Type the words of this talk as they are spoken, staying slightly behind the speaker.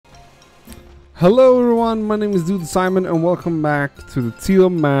Hello everyone, my name is Dude Simon and welcome back to the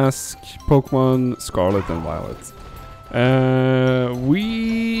Teal Mask Pokemon Scarlet and Violet.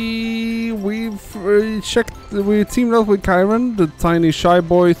 We teamed up with Kyron, the tiny shy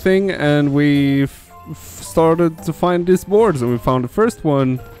boy thing, and we started to find these boards, and we found the first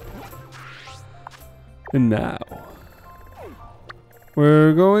one. And now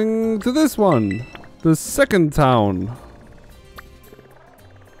we're going to this one, the second town.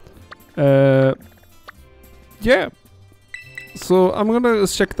 Yeah. So I'm gonna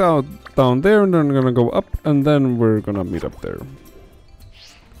check out down there, and then I'm gonna go up, and then we're gonna meet up there.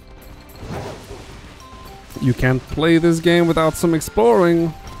 You can't play this game without some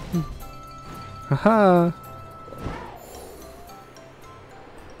exploring. Haha.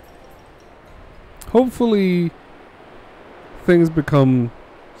 Hopefully things become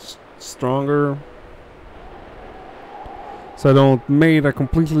stronger, so I don't make a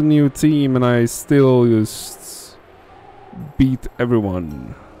completely new team and I still just beat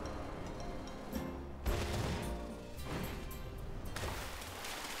everyone.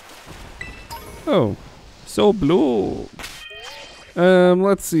 Oh, so blue.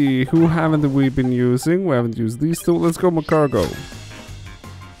 Let's see, who haven't we been using? We haven't used these two. Let's go Macargo.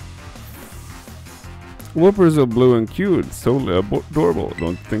 Whoopers are blue and cute. It's totally adorable.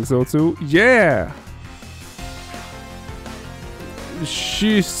 Don't think so too? Yeah!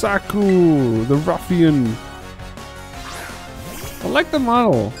 Shisaku, the ruffian. I like the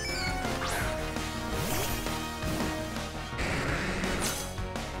model.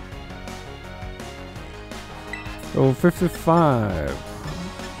 Oh, 55.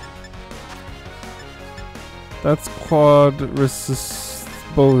 That's quad resist.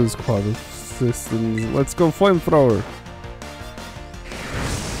 Both is quad resistance. Let's go flamethrower.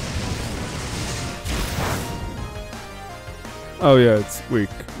 Oh yeah, it's weak.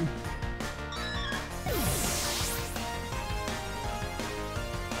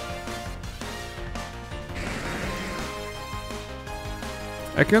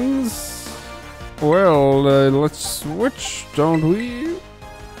 Ekans? Well, let's switch, don't we?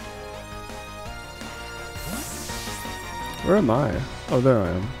 Where am I? Oh, there I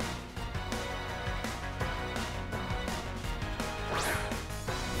am.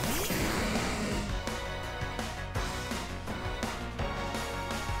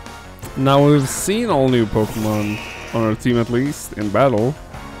 Now we've seen all new Pokemon on our team, at least in battle.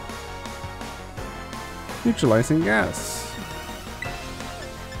 Neutralizing gas.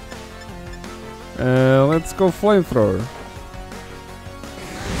 Let's go flamethrower.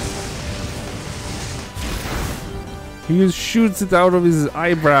 He just shoots it out of his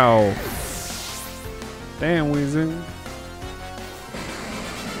eyebrow. Damn, Weezing.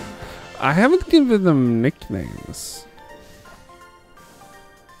 I haven't given them nicknames.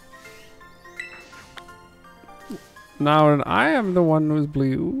 Now that I am the one who's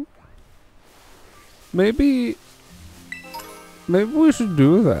blue, maybe we should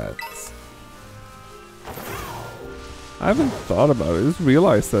do that. I haven't thought about it. I just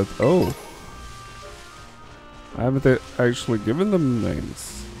realized that, oh, I haven't actually given them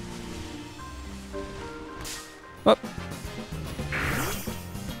names. Oh.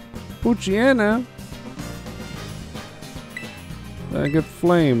 Puchiana. I get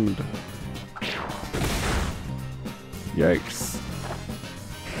flamed. Yikes.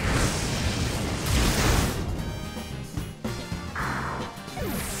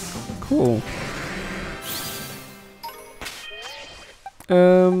 Cool.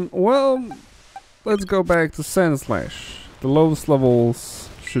 Well, let's go back to Sandslash. The lowest levels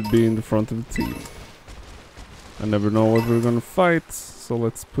should be in the front of the team. I never know what we're gonna fight, so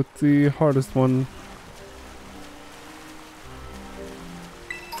let's put the hardest one.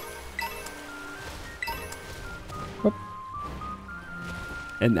 Up.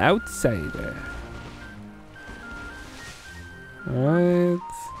 An outsider. Alright.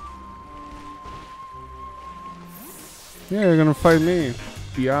 Yeah, you're gonna fight me.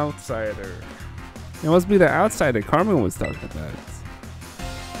 The outsider. It must be the outsider Carmen was talking about.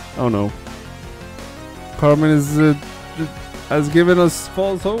 Oh no. Carmen has given us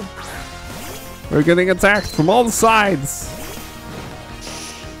false hope. We're getting attacked from all sides.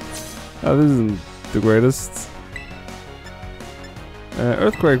 Oh, this isn't the greatest.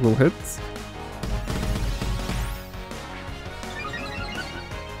 Earthquake will hit.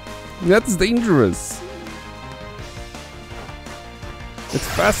 That's dangerous. It's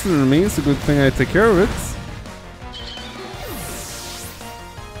faster than me, it's a good thing I take care of it.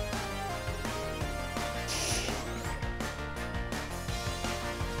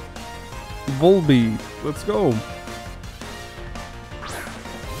 Volbeat, let's go.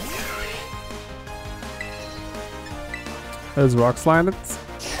 Let's rock slide it.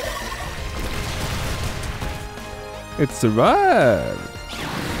 It survived.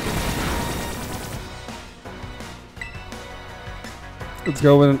 Let's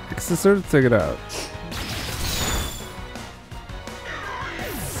go with an accessor to take it out.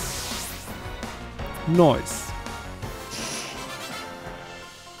 Nice.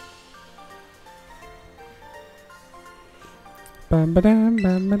 Bam ba-dam,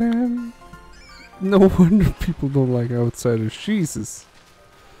 bam ba-dam. No wonder people don't like outsiders. Jesus.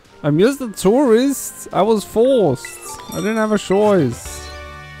 I'm just a tourist. I was forced. I didn't have a choice.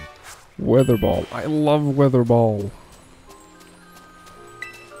 Weather ball. I love weather ball.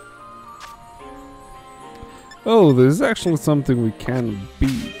 Oh, there's actually something we can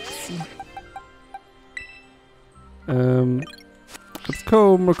beat. Let's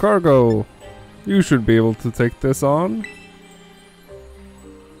go, Mercargo. You should be able to take this on.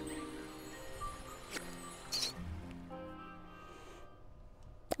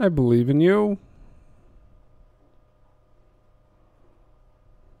 I believe in you.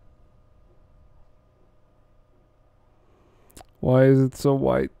 Why is it so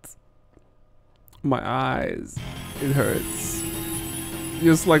white? My eyes. It hurts.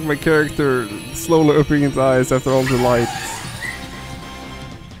 Just like my character slowly opening its eyes after all the lights.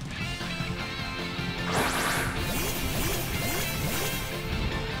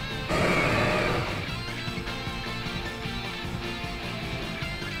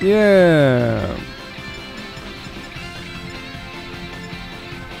 Yeah.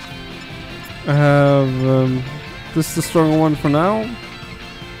 I have this is the stronger one for now.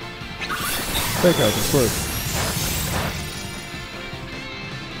 Take out the first.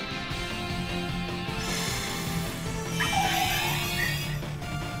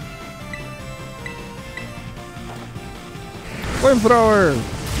 Flamethrower!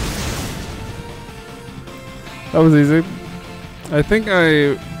 That was easy. I think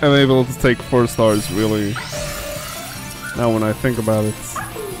I am able to take 4 stars, really. Now when I think about it.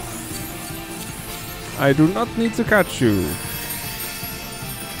 I do not need to catch you.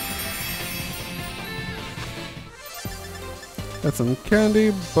 Got some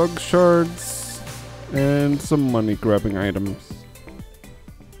candy, bug shards, and some money grabbing items.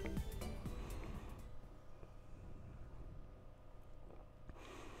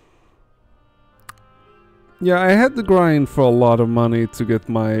 Yeah, I had to grind for a lot of money to get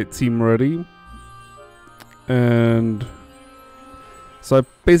my team ready. And so I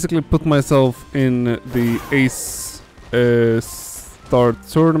basically put myself in the Ace Star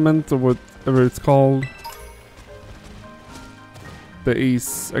Tournament, or whatever it's called. The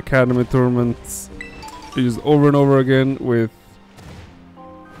Ace Academy Tournament. Just over and over again with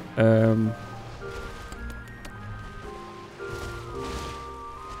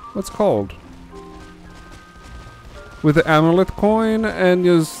what's it called? With the amulet coin, and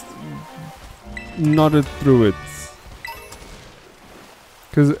just nodded through it.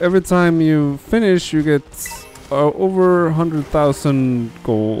 Because every time you finish, you get over 100,000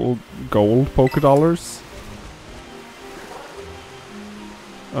 gold Poké dollars.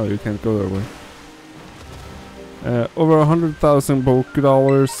 Oh, you can't go that way. Over 100,000 Poké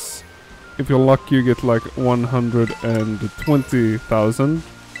dollars. If you're lucky, you get like 120,000.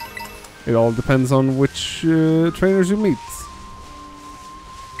 It all depends on which trainers you meet.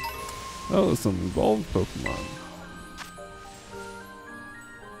 Oh, some evolved Pokemon.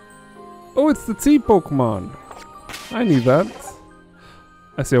 Oh, it's the T Pokemon. I need that.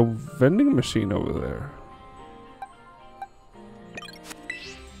 I see a vending machine over there.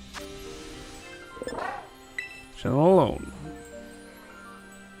 Channel alone.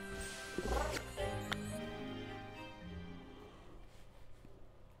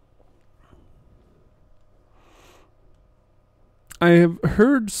 I have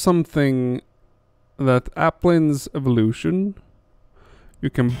heard something that Applin's evolution, you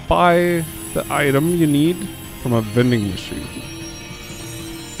can buy the item you need from a vending machine.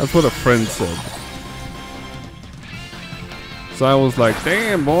 That's what a friend said. So I was like,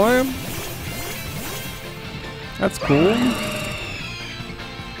 damn boy, that's cool.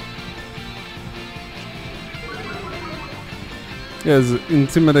 Yes,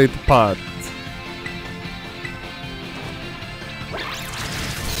 intimidate the pot.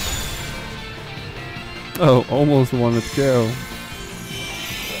 Oh, almost wanted to go.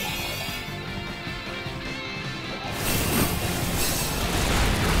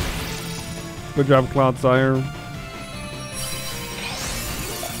 Good job, Cloudsire.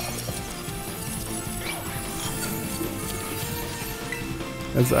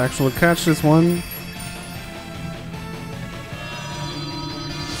 Let's actually catch this one.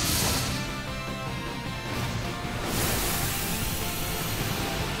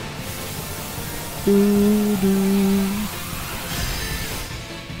 Do, do.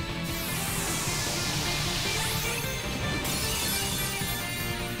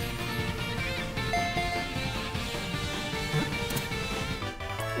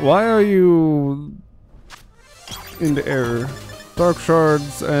 Why are you in the air? Dark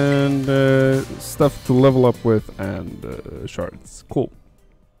shards and stuff to level up with, and shards. Cool.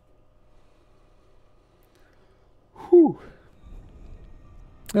 Whew.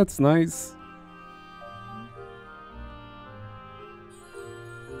 That's nice.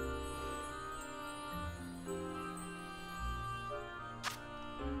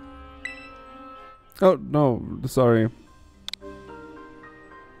 Oh, no, sorry.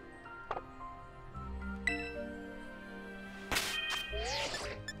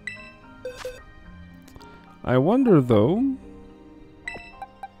 I wonder though,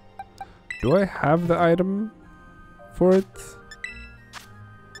 do I have the item for it?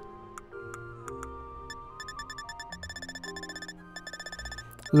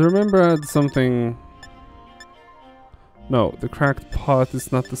 I remember I had something. No, the cracked pot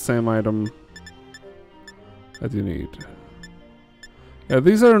is not the same item that you need. Yeah,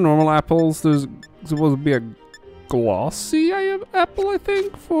 these are normal apples. There's supposed to be a glossy apple, I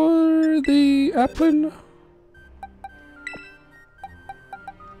think, for the applin.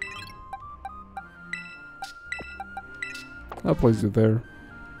 I'll place you there.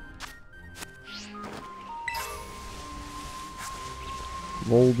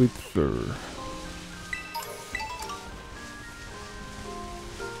 Volbither.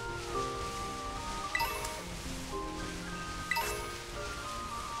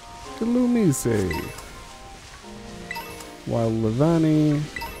 Lumise. Wild Levani.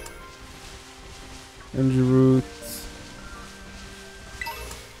 Energy Roots.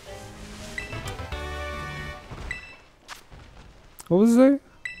 What was it?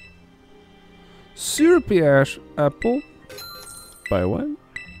 Syrupy ash apple. Buy one.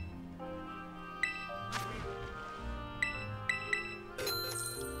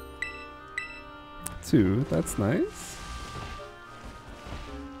 Two. That's nice.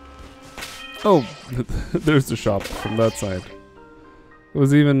 Oh, there's the shop from that side. It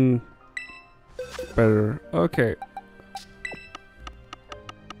was even better. Okay.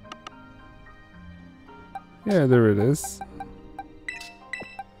 Yeah, there it is.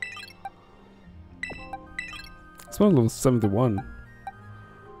 It's one level 71.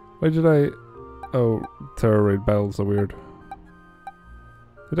 Why did I... Oh, Terror Raid Battle's so weird.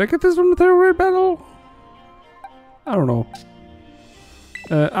 Did I get this from the Terror Raid Battle? I don't know.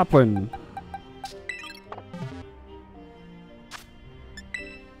 Applin.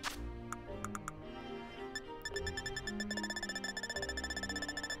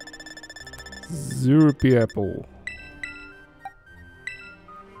 Syrupy apple.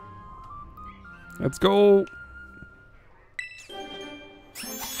 Let's go.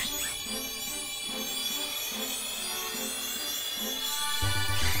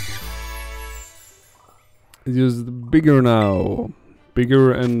 It's just bigger now.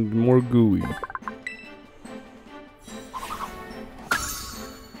 Bigger and more gooey.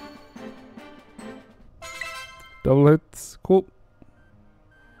 Double hits. Cool.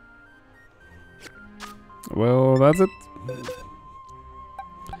 Well, that's it.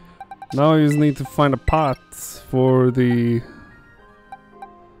 Now I just need to find a pot for the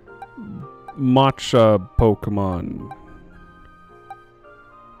matcha Pokemon.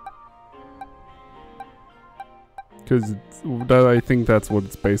 Because I think that's what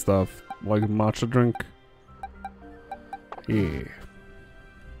it's based off. Like a matcha drink. Yeah.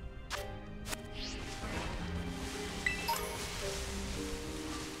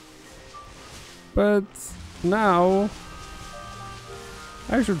 But now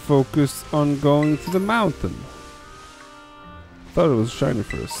I should focus on going to the mountain. Thought it was shiny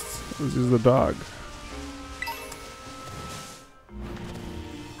first. It was just the dog.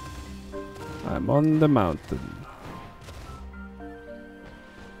 I'm on the mountain.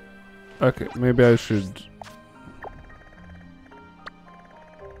 Okay, maybe I should...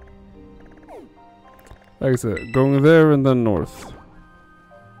 Like I said, going there and then north.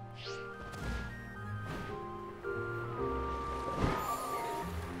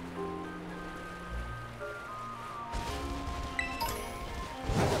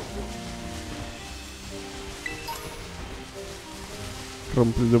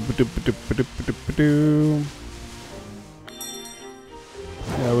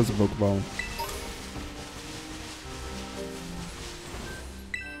 Yeah, it was a Pokeball.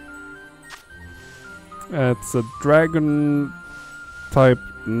 It's a dragon type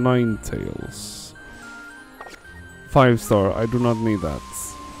Ninetales. 5-star, I do not need that.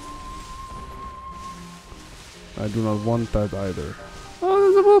 I do not want that either. Oh,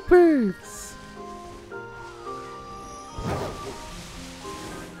 there's a Vulpix!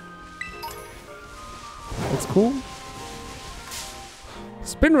 That's cool.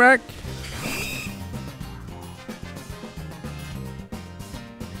 Spin rack!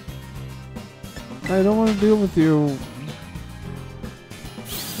 I don't want to deal with you.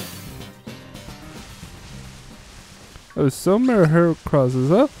 Oh, summer hair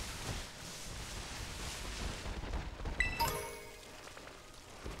crosses up.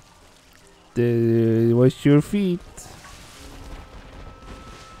 Wash your feet.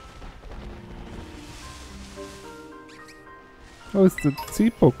 Oh, it's the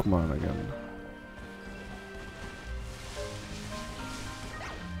Teal Pokémon again.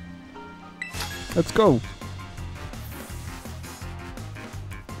 Let's go.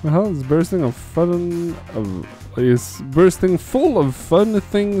 My heart is bursting of fun. Is bursting full of fun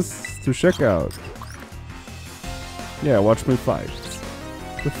things to check out. Yeah, watch me fight.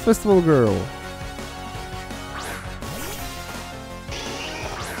 The Festival Girl.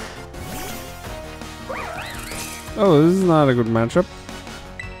 Oh, this is not a good matchup.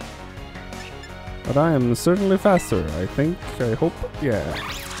 But I am certainly faster, I think. I hope. Yeah.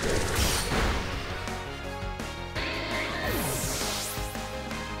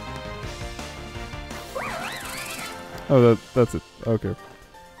 Oh, that's it. Okay.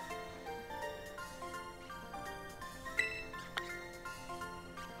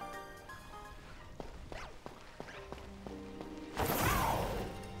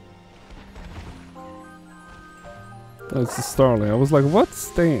 Oh, it's a starling. I was like, what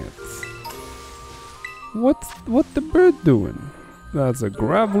stance? What the bird doing? That's a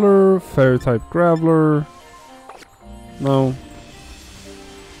Graveler, fairy type Graveler. No.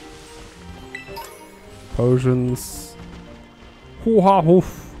 Potions. Hoo-ha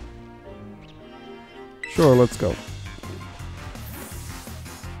hoof. Sure, let's go.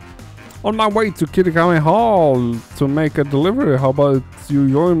 On my way to Kitakami Hall to make a delivery. How about you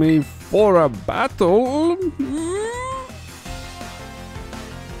join me for a battle?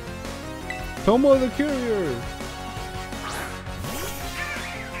 Tomo the Courier.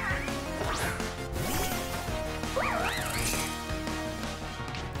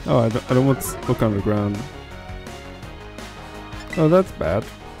 Oh, I don't want to look underground. Oh, that's bad.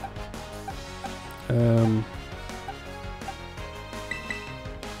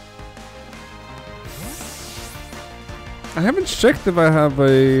 I haven't checked if I have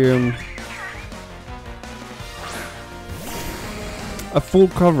a full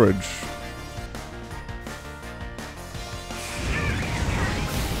coverage.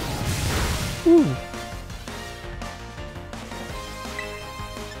 Ooh.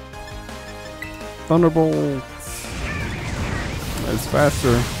 Thunderbolt. It's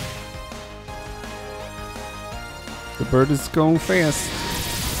faster. The bird is going fast.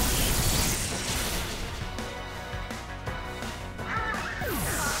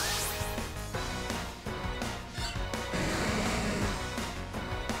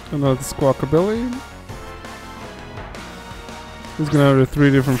 Another Squawkabilly. He's gonna have the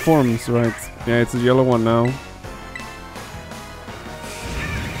 3 different forms, right? Yeah, it's a yellow one now.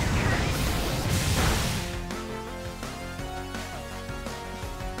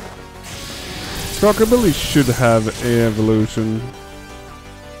 Squawkabilly should have a evolution.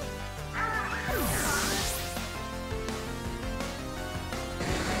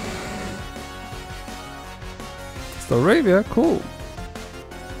 Staravia, cool.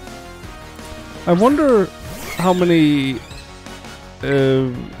 I wonder how many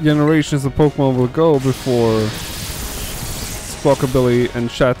generations of Pokemon will go before Squawkabilly and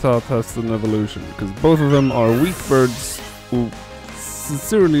Chatot has an evolution, because both of them are weak birds who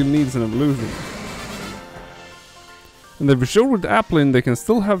sincerely needs an evolution. And if we show with Applin, they can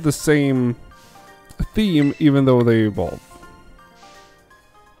still have the same theme even though they evolve.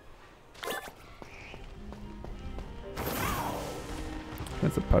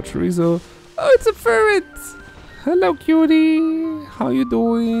 That's a Pachirisu. Oh, it's a ferret! Hello, cutie. How you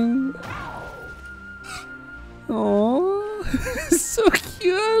doing? Oh, so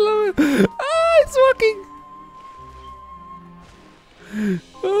cute. I love it. Ah, it's walking.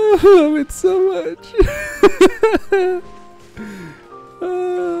 Oh, I love it so much. I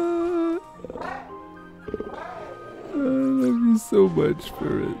love you so much,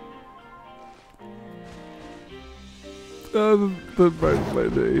 ferret. Oh, that brightens my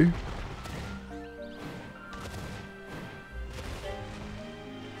day.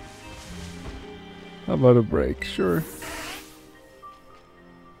 How about a break? Sure.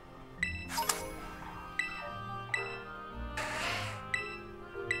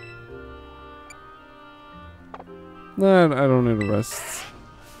 Nah, I don't need a rest.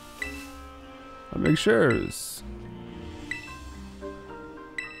 I make shares.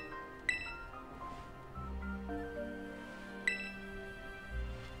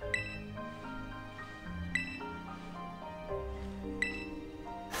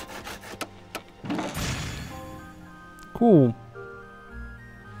 Cool.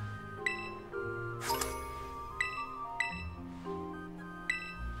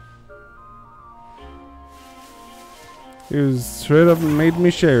 He was straight up and made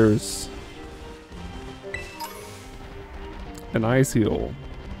me shares. An ice heal.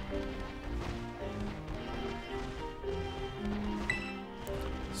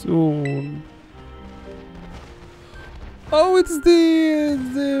 Soon. Oh, it's the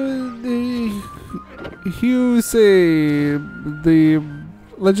Husey, the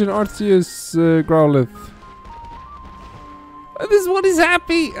Legend Arceus Growlithe. This one is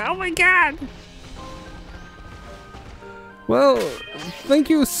happy. Oh my god. Well, thank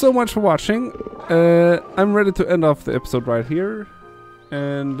you so much for watching. I'm ready to end off the episode right here.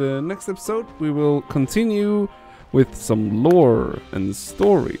 And next episode we will continue with some lore and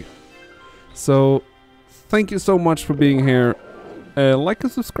story. So, thank you so much for being here. Like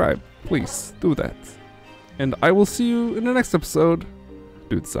and subscribe, please do that. And I will see you in the next episode.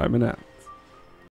 Dude Simon out.